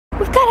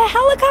got a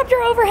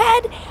helicopter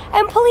overhead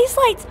and police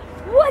lights.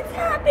 What's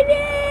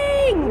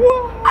happening?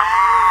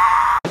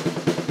 Ah!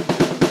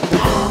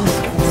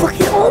 Look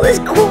at all this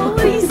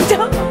quality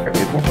stuff.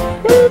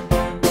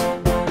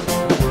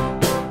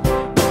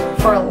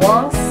 For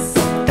long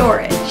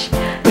storage.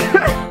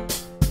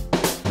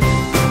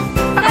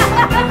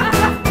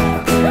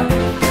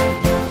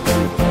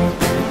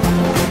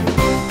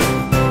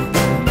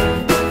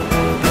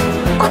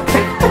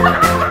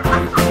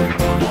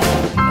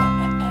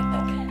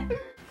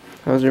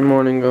 How's your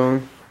morning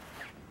going?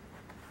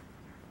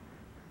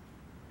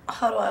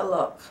 How do I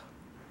look?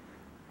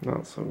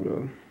 Not so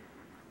good.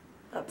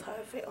 That's how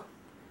I feel.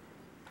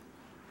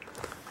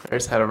 I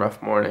just had a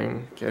rough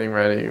morning getting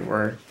ready.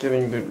 We're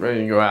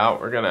ready to go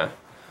out. We're gonna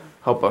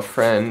help a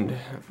friend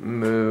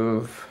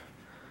move.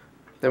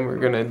 Then we're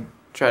gonna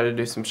try to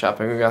do some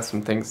shopping. We got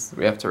some things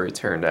we have to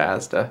return to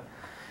Asda.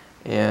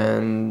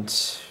 And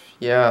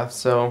yeah,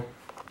 so.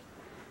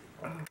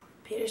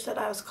 Peter said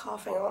I was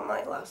coughing all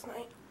night last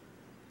night.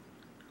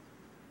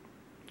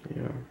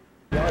 Yeah.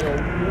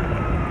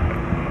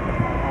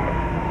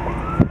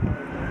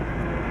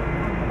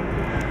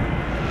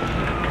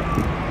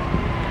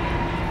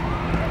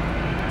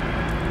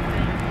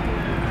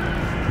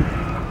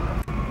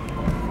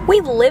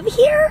 We live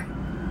here?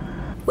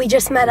 We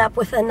just met up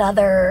with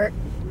another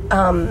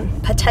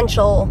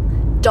potential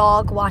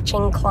dog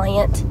watching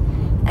client,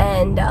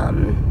 and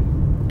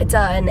it's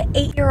an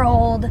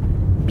 8-year-old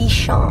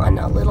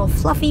Bichon, a little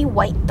fluffy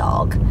white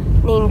dog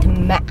named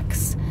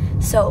Max.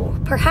 So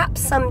perhaps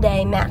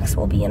someday Max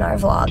will be in our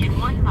vlog,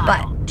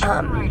 but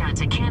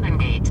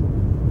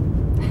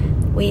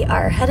we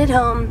are headed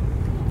home,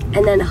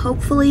 and then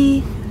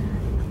hopefully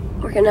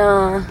we're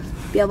gonna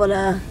be able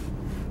to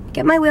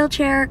get my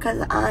wheelchair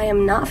because I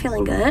am not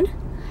feeling good,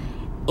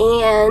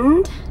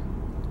 and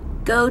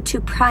go to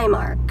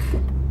Primark.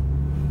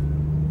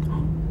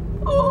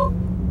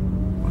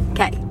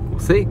 Okay. We'll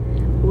see.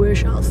 We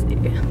shall see.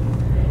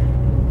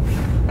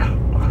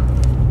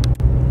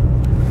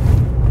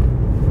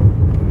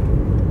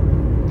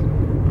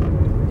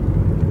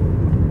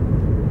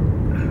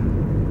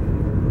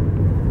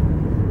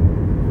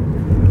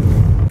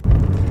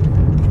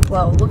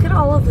 Whoa, look at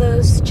all of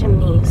those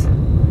chimneys.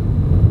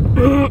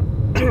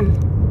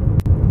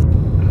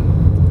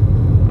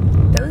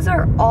 Those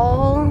are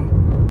all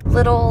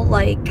little,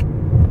 like,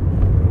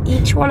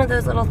 each one of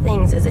those little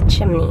things is a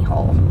chimney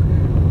hole.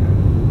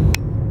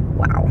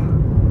 Wow.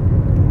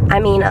 I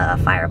mean a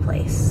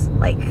fireplace.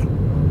 Like,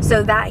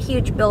 so that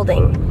huge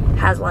building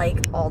has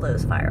like all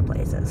those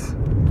fireplaces.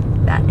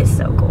 That is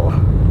so cool.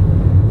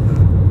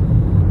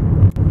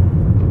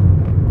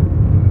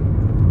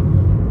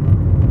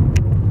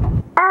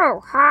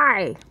 Oh,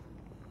 hi.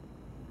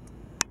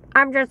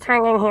 I'm just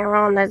hanging here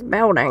on this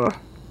building.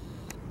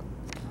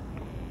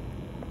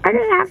 I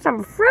just have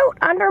some fruit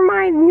under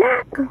my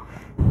neck.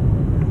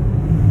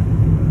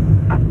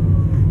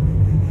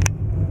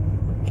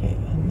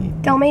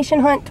 Dalmatian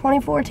Hunt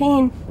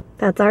 2014.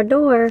 That's our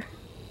door.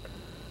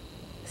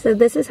 So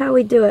this is how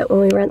we do it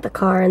when we rent the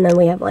car, and then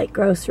we have like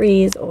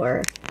groceries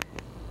or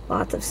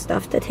lots of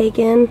stuff to take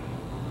in.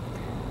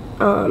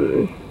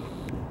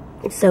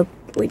 So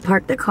we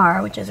park the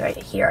car, which is right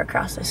here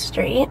across the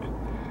street.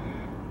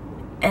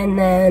 And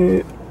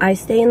then I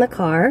stay in the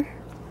car,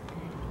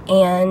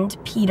 and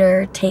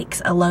Peter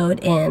takes a load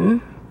in,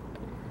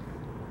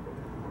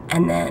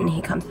 and then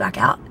he comes back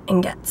out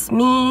and gets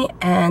me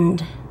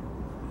and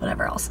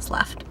whatever else is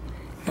left.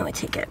 Then we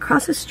take it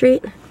across the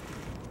street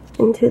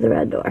into the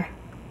red door.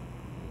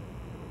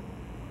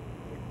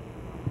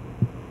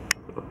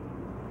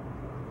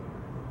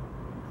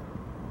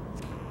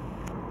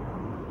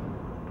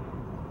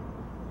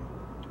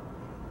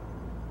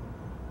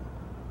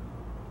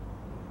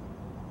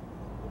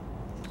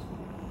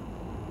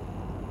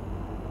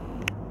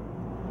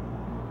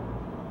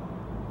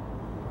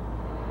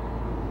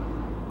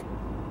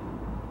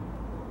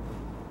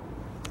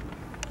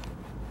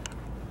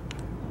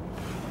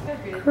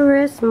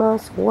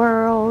 Christmas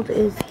world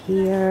is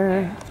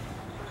here.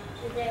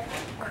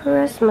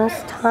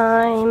 Christmas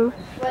time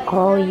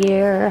all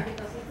year.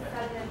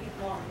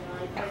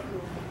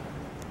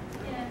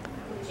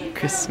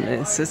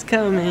 Christmas is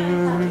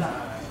coming.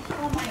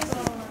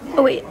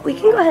 Oh wait, we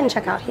can go ahead and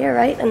check out here,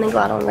 right? And then go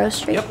out on Rose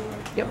Street?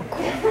 Yep.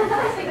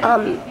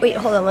 Cool. Wait,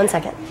 hold on one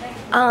second.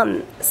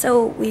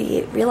 So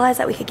we realized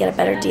that we could get a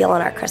better deal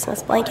on our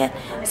Christmas blanket,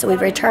 so we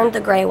returned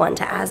the gray one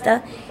to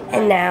Asda,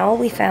 and now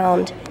we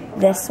found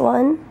this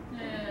one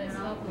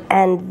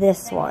and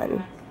this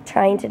one,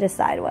 trying to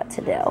decide what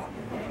to do.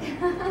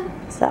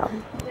 So,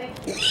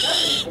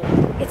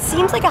 it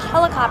seems like a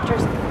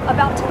helicopter's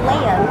about to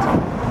land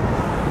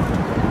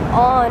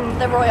on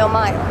the Royal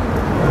Mile.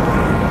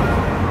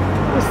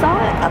 We saw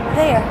it up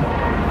there.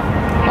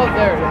 Oh,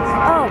 there it is.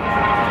 Oh,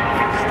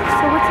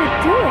 so what's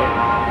it doing?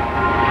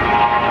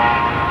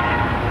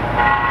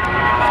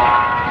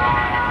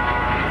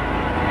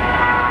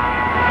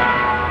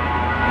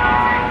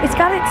 It's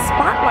got its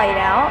spotlight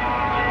out.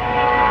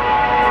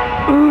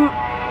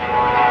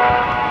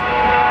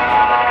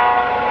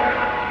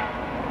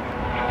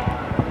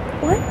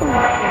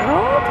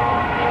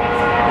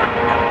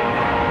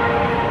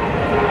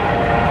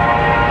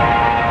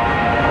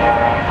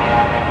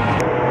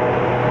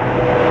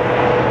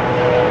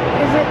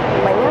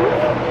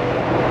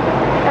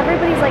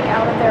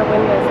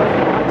 doing this. Let's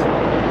watch.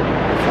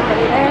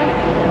 Somebody there.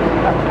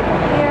 Oh, people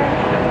here.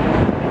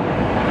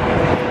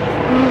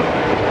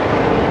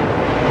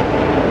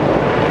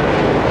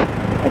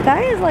 The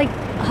guy is like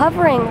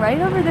hovering right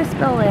over this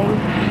building.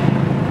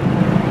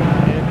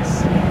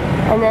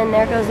 And then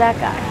there goes that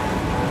guy.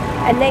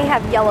 And they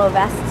have yellow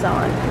vests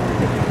on.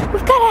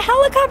 We've got a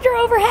helicopter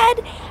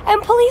overhead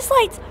and police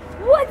lights.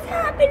 What's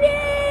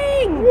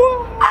happening?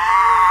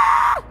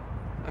 Ah!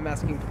 I'm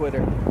asking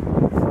Twitter.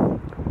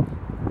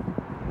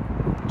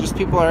 Just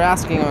people are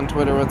asking on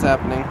Twitter what's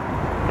happening.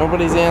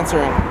 Nobody's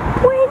answering.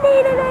 We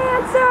need an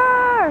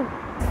answer!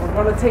 We're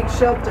gonna take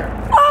shelter.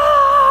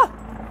 Ah!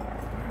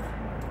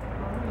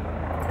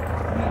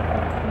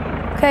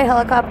 Okay,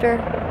 helicopter.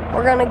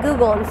 We're gonna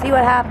Google and see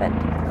what happened.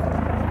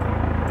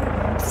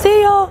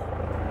 See ya!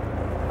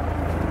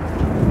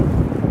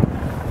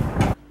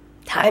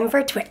 Time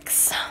for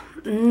Twix.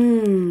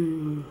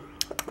 Mmm.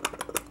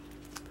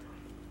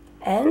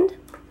 And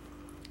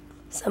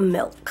some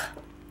milk.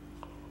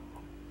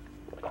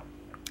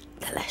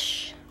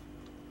 Delish.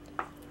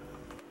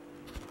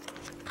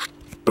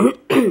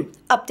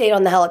 Update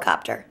on the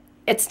helicopter.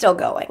 It's still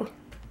going.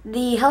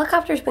 The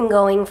helicopter's been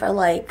going for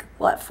like,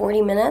 what,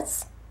 40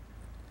 minutes?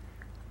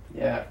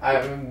 Yeah,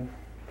 I'm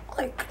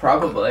Like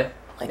probably.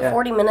 Like yeah.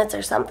 40 minutes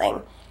or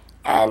something.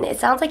 And it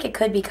sounds like it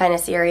could be kind of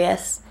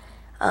serious.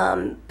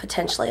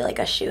 Potentially like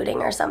a shooting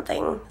or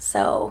something.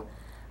 So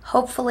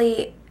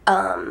hopefully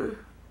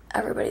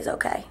everybody's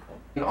okay.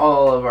 And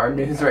all of our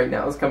news right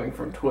now is coming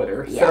from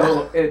Twitter, Yeah.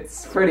 so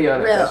it's pretty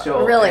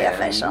unofficial. Really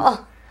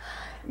official.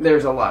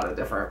 There's a lot of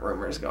different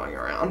rumors going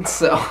around,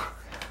 so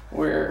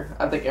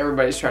I think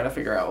everybody's trying to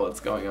figure out what's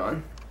going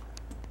on.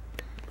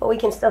 But we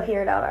can still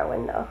hear it out our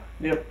window.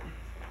 Yep.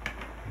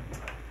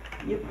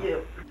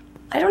 Yep.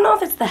 I don't know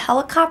if it's the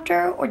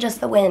helicopter or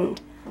just the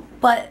wind,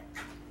 but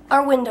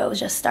our windows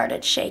just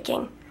started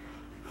shaking.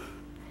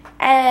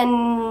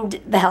 And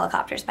the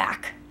helicopter's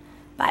back,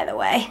 by the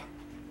way.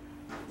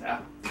 Yeah.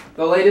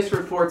 The latest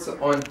reports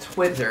on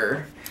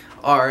Twitter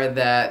are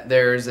that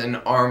there's an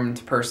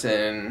armed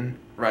person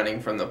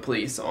running from the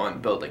police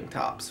on building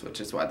tops, which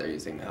is why they're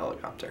using the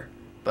helicopter.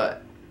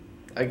 But,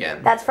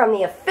 again... That's from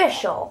the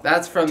official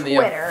That's from the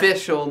Twitter.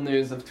 official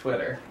news of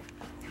Twitter.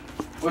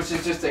 Which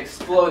is just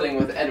exploding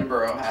with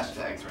Edinburgh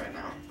hashtags right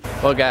now.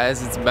 Well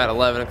guys, it's about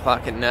 11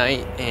 o'clock at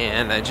night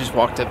and I just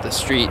walked up the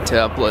street to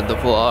upload the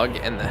vlog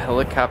and the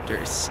helicopter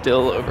is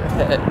still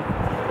overhead.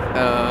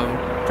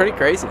 Pretty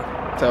crazy.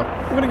 So,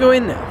 I'm gonna go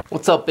in now.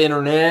 What's up,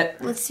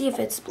 internet? Let's see if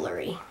it's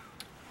blurry.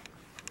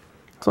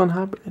 It's on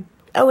hybrid.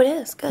 Oh, it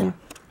is. Good.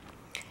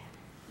 Yeah.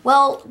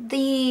 Well,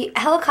 the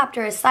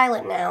helicopter is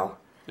silent now,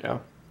 Yeah.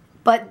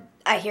 but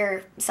I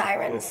hear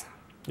sirens.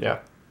 Yeah.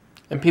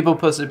 And people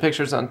posted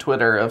pictures on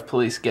Twitter of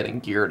police getting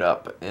geared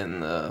up in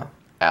the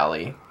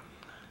alley.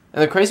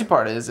 And the crazy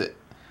part is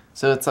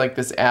so it's like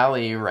this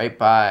alley right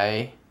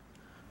by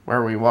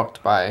where we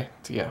walked by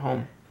to get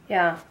home.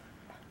 Yeah.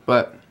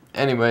 But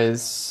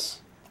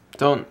anyways,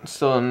 still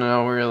don't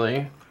know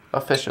really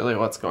officially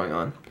what's going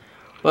on.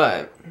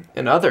 But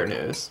in other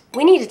news,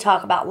 We need to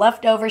talk about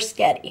leftover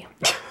sketty.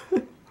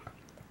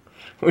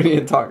 we need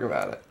to talk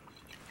about it.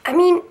 I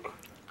mean,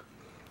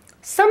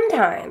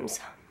 sometimes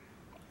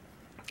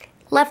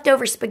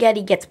leftover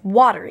spaghetti gets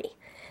watery,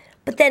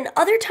 but then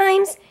other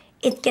times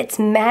it gets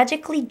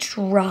magically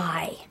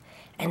dry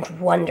and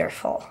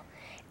wonderful.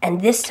 And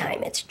this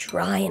time it's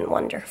dry and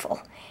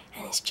wonderful,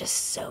 and it's just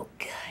so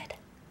good.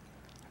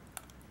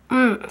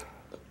 And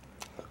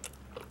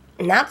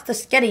that's the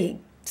sketty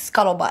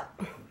scuttlebutt.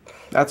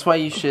 That's why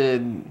you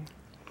should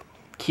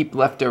keep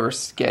leftover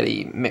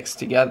sketty mixed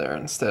together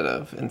instead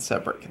of in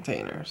separate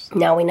containers,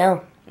 Now we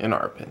know. in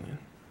our opinion.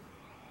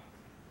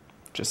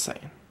 Just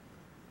saying.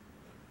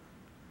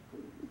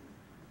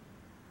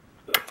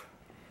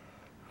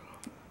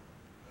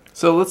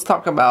 So let's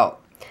talk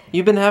about,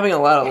 you've been having a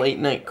lot of late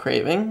night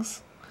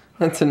cravings,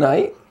 and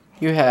tonight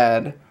you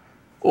had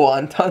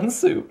wonton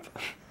soup,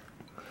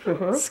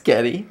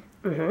 sketty,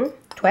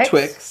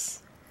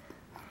 Twix.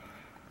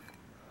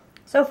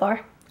 So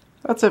far.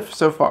 That's it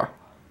so far.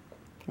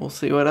 We'll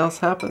see what else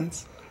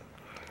happens.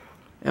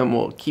 And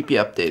we'll keep you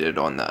updated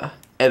on the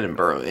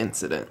Edinburgh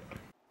incident.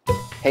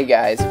 Hey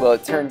guys, well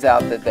it turns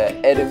out that the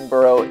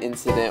Edinburgh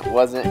incident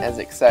wasn't as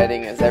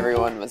exciting as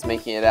everyone was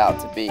making it out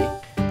to be.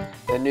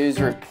 The news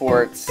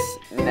reports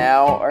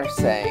now are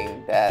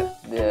saying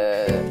that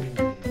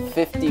the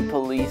 50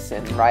 police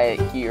in riot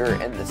gear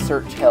and the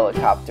search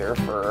helicopter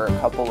for a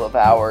couple of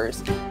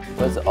hours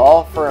was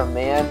all for a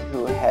man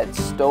who had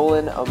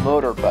stolen a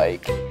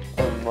motorbike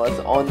and was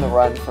on the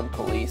run from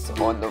police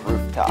on the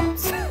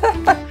rooftops.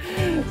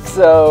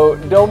 So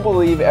don't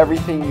believe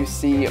everything you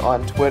see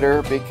on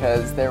Twitter,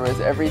 because there was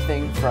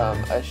everything from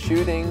a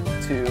shooting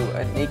to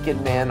a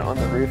naked man on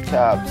the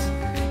rooftops,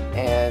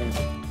 and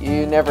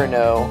you never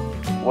know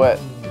what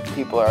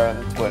people are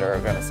on Twitter are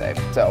going to say.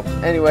 So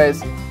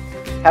anyways,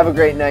 have a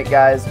great night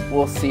guys.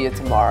 We'll see you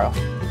tomorrow.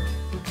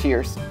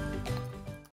 Cheers.